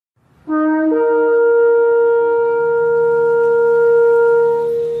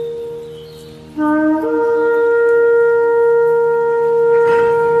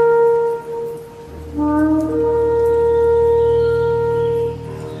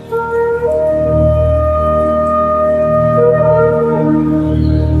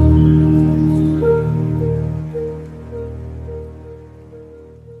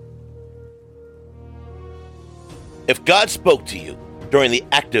If God spoke to you during the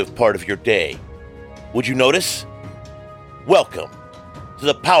active part of your day, would you notice? Welcome to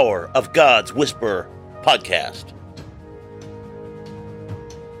the Power of God's Whisper podcast.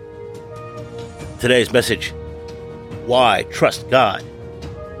 Today's message, why trust God?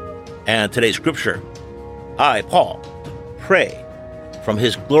 And today's scripture, I, Paul, pray from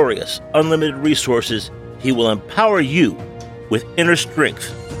his glorious, unlimited resources, he will empower you with inner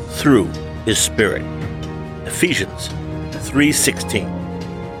strength through his Spirit. Ephesians 3:16.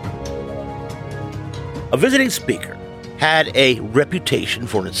 A visiting speaker had a reputation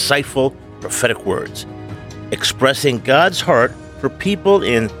for insightful prophetic words, expressing God's heart for people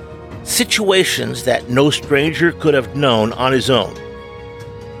in situations that no stranger could have known on his own.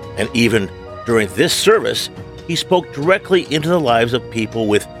 And even during this service, he spoke directly into the lives of people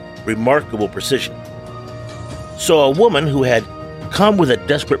with remarkable precision. So a woman who had come with a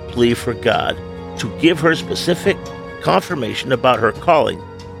desperate plea for God to give her specific confirmation about her calling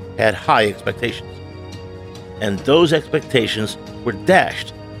had high expectations. And those expectations were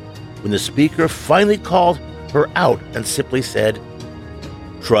dashed when the speaker finally called her out and simply said,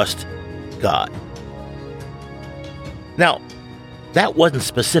 "Trust God." Now, that wasn't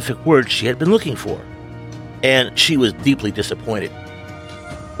specific words she had been looking for, and she was deeply disappointed.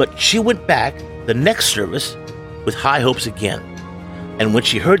 But she went back the next service with high hopes again. And when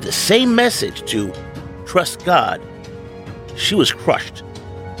she heard the same message to trust God, she was crushed.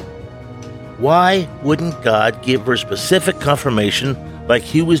 Why wouldn't God give her specific confirmation like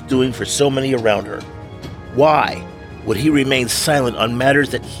he was doing for so many around her? Why would he remain silent on matters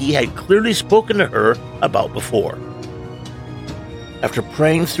that he had clearly spoken to her about before? After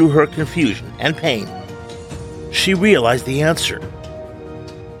praying through her confusion and pain, she realized the answer.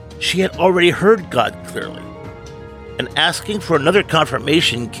 She had already heard God clearly, and asking for another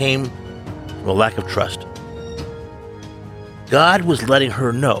confirmation came from a lack of trust. God was letting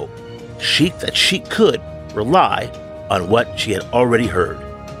her know that she could rely on what she had already heard.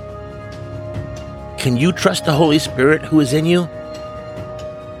 Can you trust the Holy Spirit who is in you?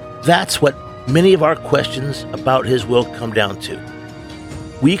 That's what many of our questions about his will come down to.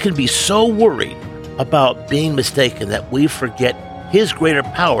 We can be so worried about being mistaken that we forget his greater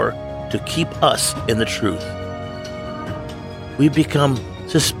power to keep us in the truth. We become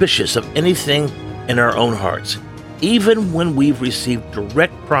suspicious of anything in our own hearts, even when we've received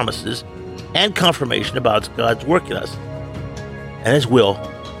direct promises and confirmation about God's work in us and his will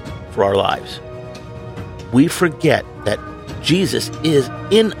for our lives. We forget that Jesus is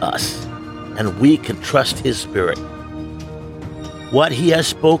in us and we can trust his Spirit. What he has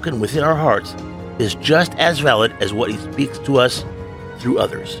spoken within our hearts is just as valid as what he speaks to us through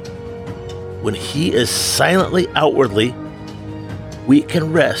others. When he is silently outwardly, we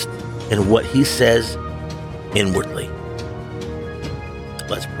can rest in what he says inwardly.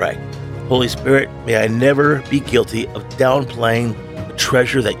 Let's pray. Holy Spirit, may I never be guilty of downplaying the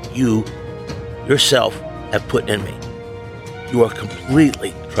treasure that you yourself have put in me. You are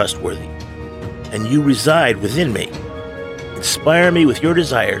completely trustworthy, and you reside within me. Inspire me with your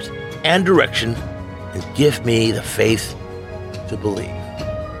desires and direction, and give me the faith to believe.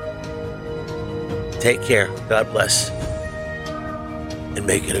 Take care. God bless. And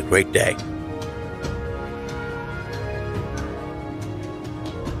make it a great day.